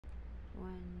1,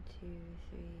 2,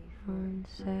 3, 4. On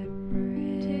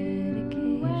separate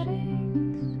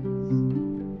occasions,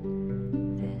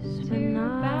 this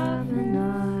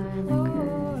phenomenon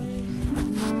occurs.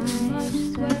 My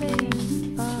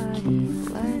sweating body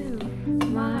left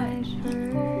my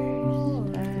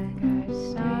first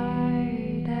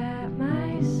sight at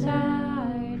my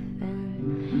side,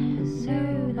 and as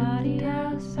though the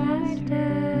outside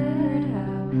stared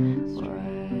out, what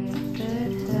the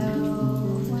hell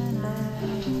when I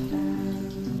found.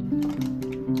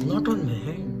 Not on my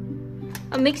hand.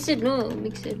 Mix it, no,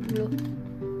 mix it, bro.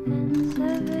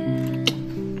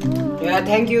 Yeah,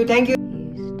 thank you, thank you.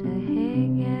 Used to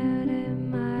hang out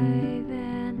in my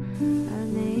van. I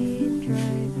made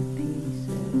drive a piece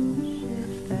of shit,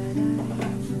 but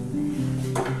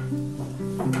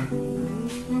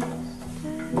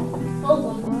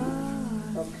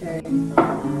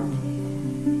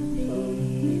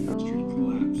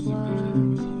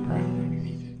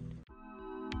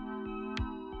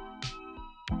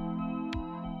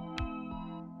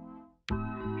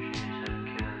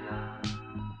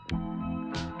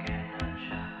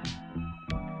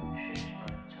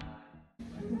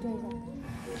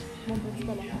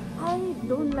I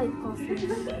don't like coffee.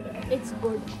 It's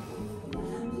good.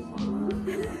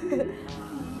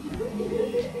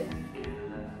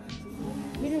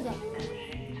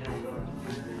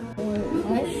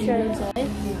 I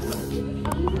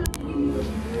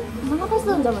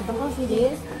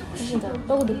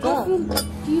feel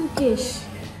pukish.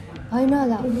 I know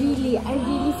that. I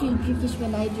really feel pukish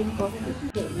when I drink coffee.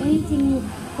 Anything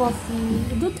coffee.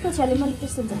 Dudh ko chale mal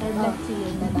pissed black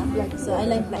tea. So I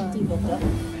like black tea better.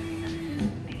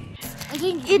 I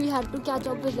think we had to catch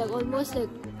up with like almost like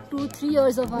 2-3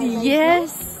 years of our life.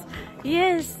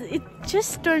 Yes, it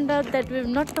just turned out that we've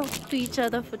not talked to each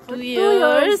other for 2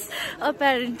 years,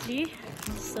 apparently.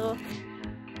 So,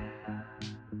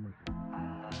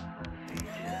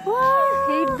 wow,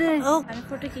 hate this. Oh,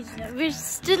 we're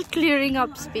still clearing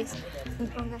up space.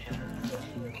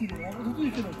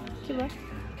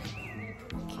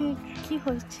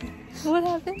 What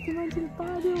happened?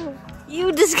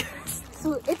 You disgust.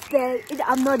 So it's there.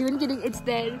 I'm not even kidding. It's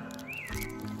there.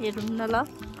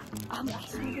 I'm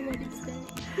asking what it's there.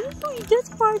 We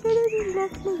just farted and we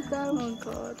left like that. Oh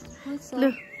god. What's that?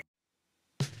 Look.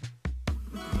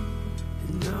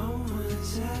 No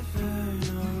one's ever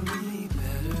known me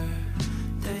better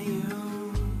than you.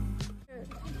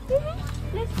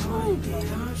 Let's go.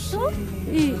 So,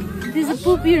 there's a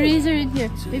poop eraser in here.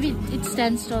 Maybe it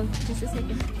stands tall. Just a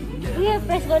second. Yeah,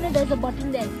 press one and there's a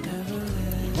button there.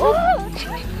 Oh.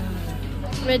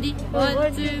 Ready?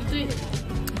 1, 2, 3.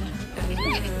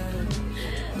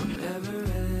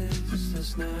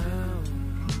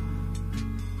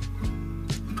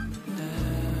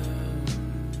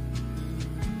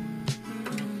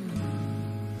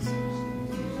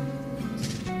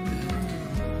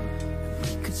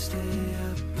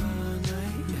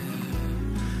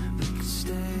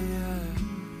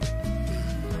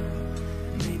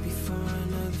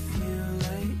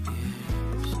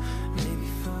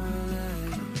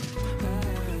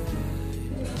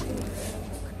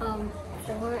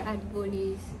 Summer at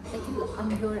Boli's. I think I'm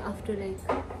here after like.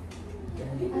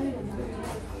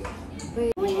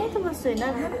 Wait.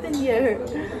 I've not been here.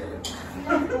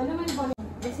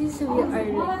 This is our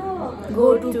like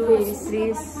go-to place.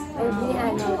 And we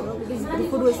hang out because the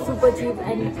food was super cheap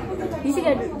and we used to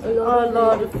get a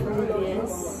lot of food.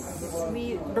 Yes.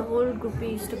 The whole group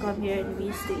used to come here and we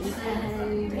used to eat.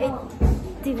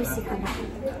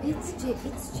 It's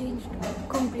changed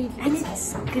completely. And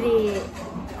it's grey.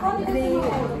 I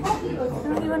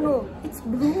don't even know. It's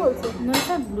blue also. No, it's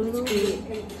not blue, it's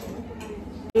grey.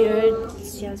 Weird.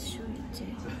 Just show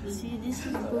it. See, this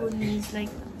is Boli's. Like,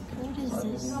 what is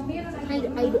this?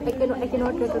 I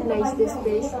cannot recognize this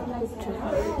place.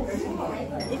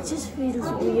 It just feels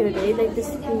weird, eh? Like the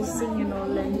spacing and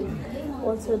all, and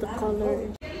also the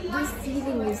color. This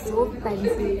ceiling is so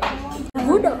fancy.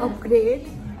 Would upgrade,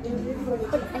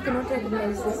 but I cannot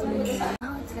recognize this place.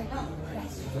 Now it's like a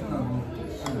restaurant.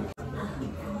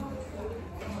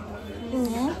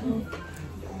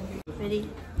 Ready?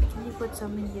 Can you put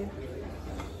some in here?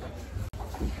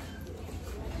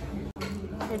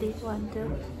 Ready? 1, 2.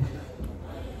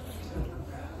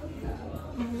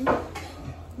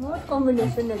 What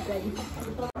combination is that?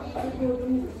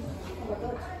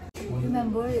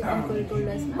 remember Uncle told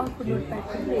us, could not pack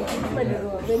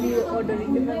when we were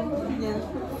ordering the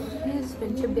his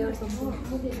friendship day or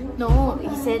something. No,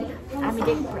 he said, I'm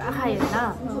going to cry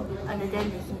na. And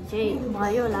then he said,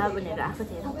 Mayo lab and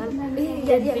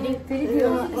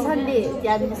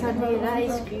Sunday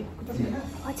ice cream.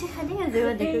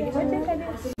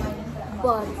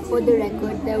 But for the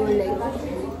record, there were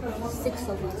like 6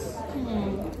 of us.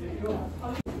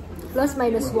 Plus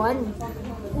minus 1.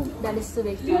 That is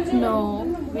today. No,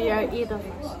 we are 8 of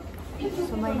us.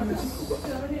 So minus.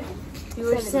 You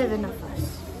were 7 of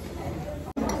us.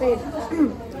 Wait,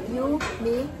 you,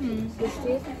 me,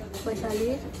 Christy,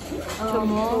 Vaishali,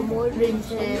 Chomo,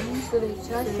 Rinchen,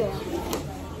 Sureksha, Shreya.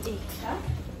 8.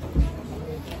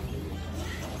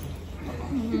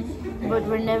 But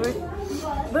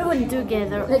we're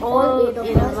together. Like all 8 of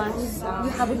of us. us. We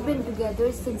haven't been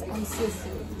together since ICSE.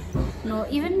 No,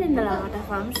 even in the Lavata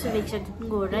farm, Sureksha didn't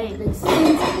go, right? Since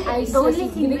ICSE, The only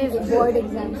thing giving we've- board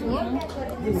exams,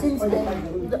 since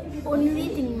then. The only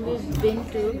thing we've been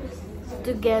to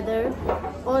together,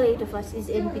 all 8 of us, is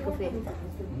NP Cafe.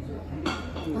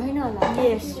 I know.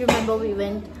 Yes, remember we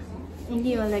went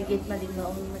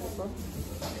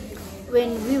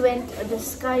when we went the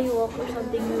skywalk or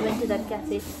something, we went to that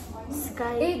cafe.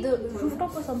 Hey, the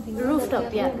rooftop or something.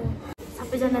 Rooftop, yeah.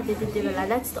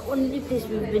 That's the only place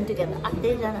we've been together.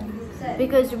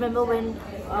 Because remember when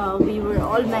we were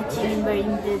all matching and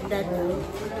wearing that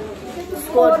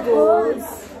sport goals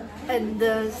and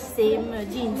the same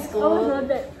jeans I was coat. not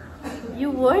there.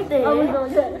 You were there. I was not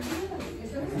there.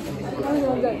 I was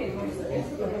not there.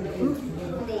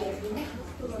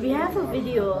 We have a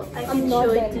video. I I'm can not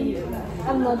show there. it to you.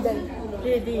 I'm not there.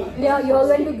 Really? Yeah, you all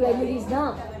went to Gleneries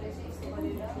now.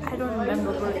 I don't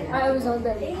remember. But I was not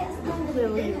there. where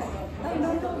were you?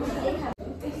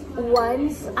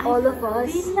 Once, all of I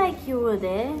us. feel like you were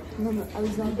there. No, I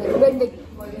was not there. When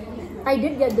I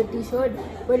did get the t-shirt,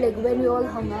 but like when we all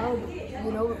hung out,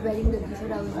 wearing the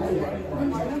t-shirt, I was not there.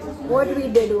 What we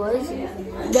did was,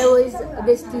 there was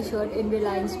this t-shirt in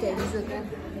Reliance Trends, okay?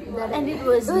 And it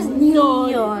was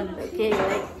neon. Okay,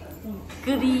 like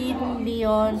green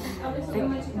neon,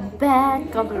 like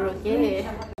bad color, okay.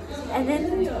 And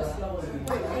then,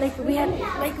 like we had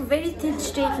like very thin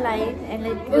straight line, and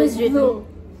it was written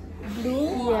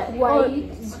blue, yeah,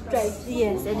 white stripes.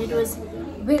 yes, and it was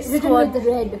Written squad. with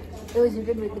red. It was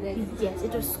written with red. Yes,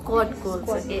 it was squad goals,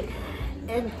 okay.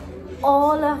 And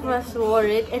all of us wore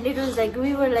it, and it was like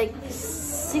we were like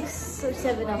 6 or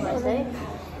 7 of us, right?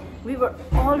 We were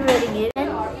all wearing it. And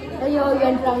And you all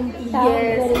went around town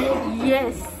wearing it.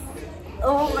 yes.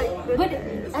 Oh my But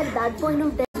goodness. at that point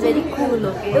of time, Very cool,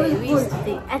 okay. It was We used to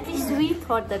think, at least we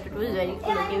thought that it was very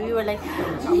cool, okay. We were like,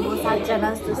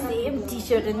 the same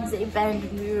t-shirt and same pant,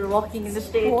 and we were walking in the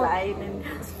straight line.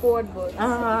 And sport board.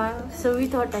 so we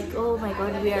thought like, oh my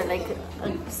god, we are like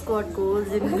squad goals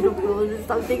and group goals and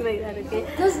something like that, okay.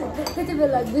 Because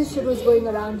like this shit was going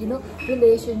around,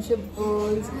 relationship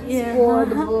goals, Yeah. sport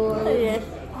goals. Yeah.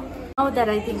 Now that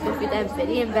I think of it, I'm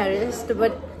very embarrassed,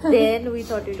 but then we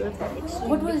thought it was like extremely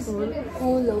What was cool.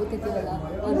 cool though,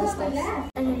 Titiwala, all this stuff?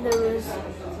 And then there was,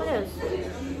 what else?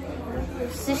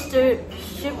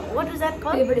 Sistership, what was that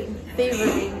called? Favoring.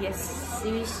 Favoring, yes.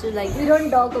 We used to like, We don't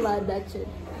talk about that shit.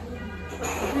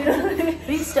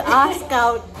 we used to ask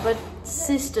out, but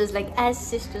sisters, like as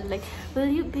sisters, like, will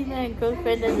you be my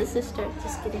girlfriend as a sister?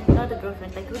 Just kidding, not a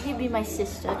girlfriend, like, will you be my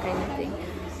sister kind of thing.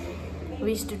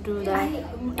 We used to do that.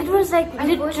 It was like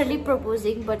literally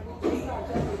proposing, but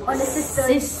On a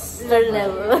sister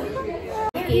level.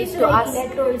 We used to write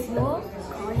letters, no?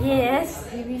 Yes.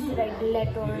 We used to write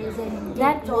letters and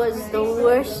That was the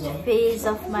worst phase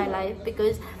of my life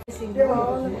because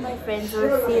all of my friends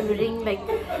were favoring like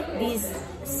these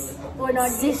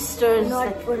sisters.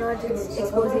 we're not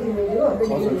exposing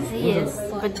relationships. Yes,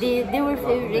 but they were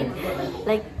favoring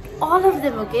like all of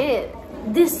them, okay?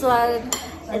 This one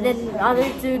and then other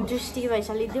two, Drishti,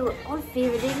 Vaishali, they were all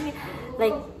favoring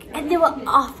like, and they were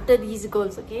after these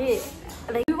girls, okay?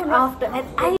 Like after, and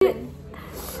I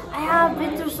have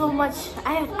been through so much.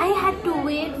 I had to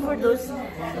wait for those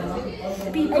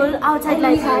people outside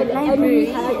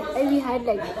library. And we had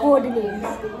like code names.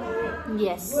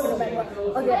 Yes.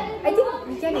 Okay, I think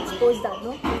we can expose that,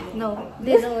 no? No,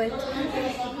 they know it.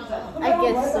 I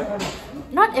guess so.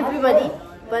 Not everybody,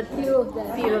 but Few of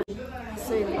them. few.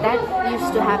 So that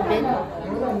used to happen.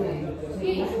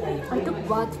 I took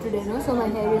bath today, no? So my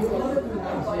hair is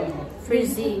like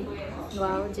Frizzy.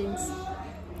 Wow, jeans.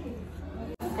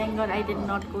 Thank God I did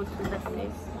not go to that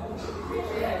place.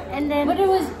 And then But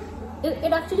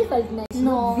it actually felt nice.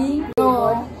 No. Being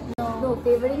No. favored. No,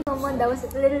 favoring someone, that was a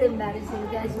little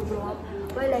embarrassing as you grow up.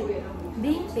 But like,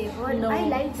 being favored. No. I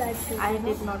liked that too. I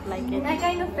did not like it. I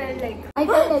kind of felt like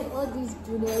all these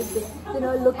juniors, they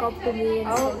look up to me and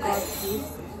Oh stuff. god, please.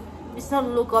 It's not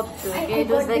look up to, I okay? It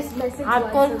was got like this message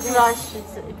hardcore once, okay? crush.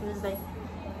 It was like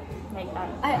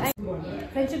that.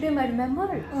 Friendship day, I remember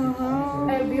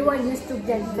everyone used to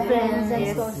get friends and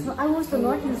yes. stuff. So I was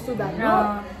not used to that.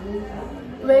 No.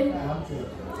 When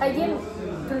I came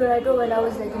to Loreto when I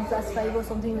was like in class 5 or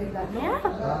something like that. No?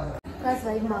 Yeah. Class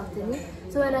 5 marketing.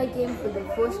 So when I came for the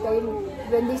first time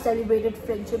when they celebrated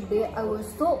Friendship Day, I was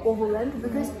so overwhelmed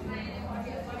because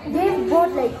they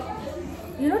bought like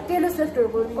Taylor Swift or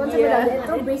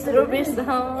throw bracelet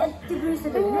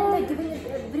and they're giving it to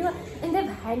everyone and they've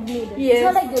handmade it. Yes. It's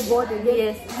not like they bought it. They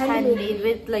Yes, handmade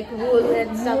with like wool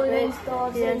and stuff. wool and Right?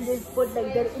 stuff Yes. and they put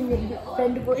like their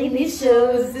friend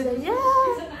Initials. Yeah.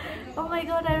 Oh my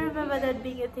god, I remember that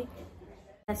being a thing.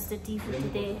 That's the tea for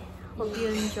today. Hope you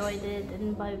enjoyed it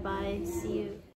and bye bye. See you.